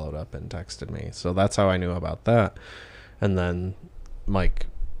 Brian followed up and texted me. So that's how I knew about that. And then Mike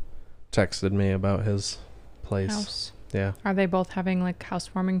texted me about his place. House. Yeah. Are they both having like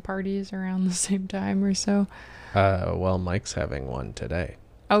housewarming parties around the same time or so? Well, Mike's having one today.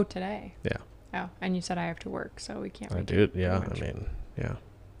 Oh, today. Yeah. Oh, and you said I have to work, so we can't. I make do. it Yeah. pretty I much. mean, yeah.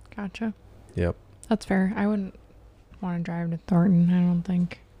 Gotcha. Yep. That's fair. I wouldn't want to drive to Thornton. I don't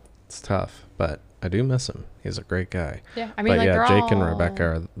think. It's tough, but I do miss him. He's a great guy. Yeah, I mean, But like yeah, they're Jake all... and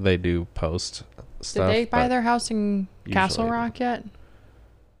Rebecca, they do post Did stuff. they buy but their house in Castle usually- Rock yet?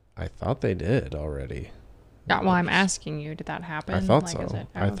 I thought they did already. Yeah, well, I'm asking you, did that happen? I thought like, so. Is it,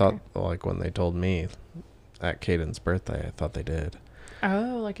 I okay. thought, like, when they told me at Caden's birthday, I thought they did.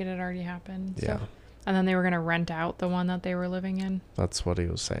 Oh, like it had already happened. Yeah. So, and then they were going to rent out the one that they were living in? That's what he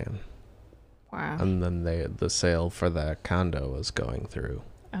was saying. Wow. And then the sale for the condo was going through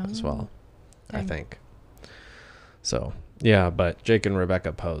as well, dang. I think. So, yeah, but Jake and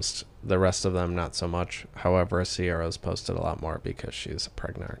Rebecca post. The rest of them, not so much. However, Sierra's posted a lot more because she's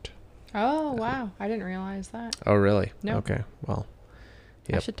pregnant. Oh, wow. I didn't realize that. Oh, really? No. Okay, well.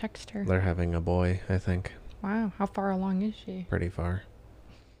 I should text her. They're having a boy, I think. Wow. How far along is she? Pretty far.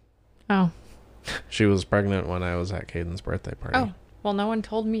 Oh. She was pregnant when I was at Caden's birthday party. Oh. Well, no one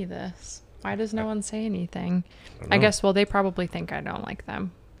told me this. Why does no one say anything? don't I know. guess, well, they probably think I don't like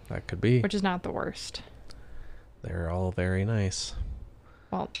them. That could be. Which is not the worst. They're all very nice.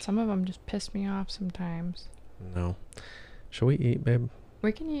 Well, some of them just piss me off sometimes. No. Should we eat, babe?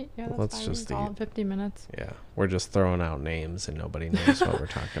 We can eat. Yeah, that's Let's fine. just Call eat. it 50 minutes. Yeah. We're just throwing out names and nobody knows what we're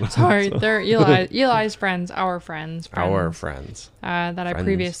talking about. Sorry, so. they're Eli's friends, our friends. Our friends. That I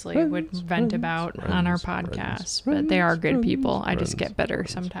previously would vent about on our podcast, but they are good people. I just get bitter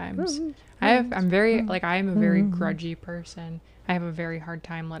sometimes. I'm very I am a very grudgy person. I have a very hard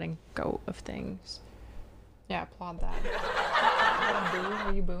time letting go of things. Yeah, applaud that.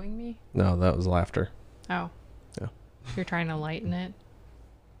 Are you booing me? No, that was laughter. Oh. Yeah. You're trying to lighten it.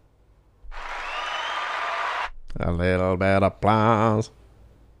 A little bit of applause.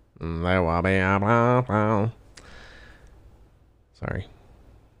 There will be applause. Sorry.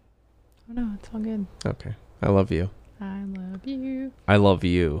 Oh no, it's all good. Okay. I love you. I love you. I love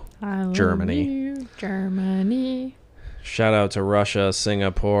you. I love Germany. you. Germany. Shout out to Russia,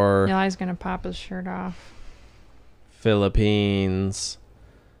 Singapore, Eli's gonna pop his shirt off. Philippines.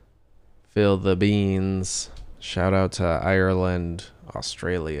 Fill the beans. Shout out to Ireland,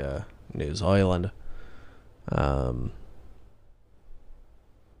 Australia, New Zealand.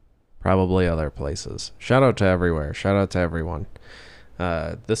 Probably other places. Shout out to everywhere. Shout out to everyone.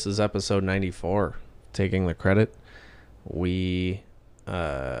 This is episode 94. Taking the credit. We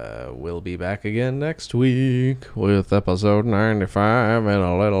will be back again next week with episode 95 and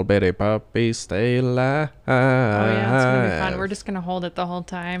a little bitty puppy stay alive. Oh yeah, it's gonna be fun. We're just gonna hold it the whole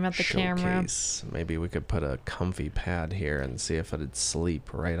time at the camera. Showcase. Maybe we could put a comfy pad here and see if it'd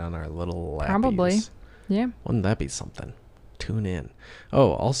sleep right on our little lappies. Probably. Yeah. Wouldn't that be something? Tune in.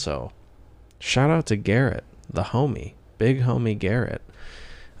 Oh, also, shout out to Garrett, the homie. Big homie Garrett.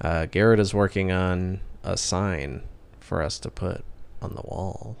 Garrett is working on a sign for us to put on the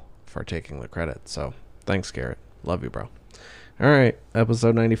wall for taking the credit. So, thanks, Garrett. Love you, bro. All right,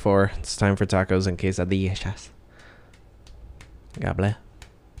 episode 94. It's time for tacos and quesadillas. God bless.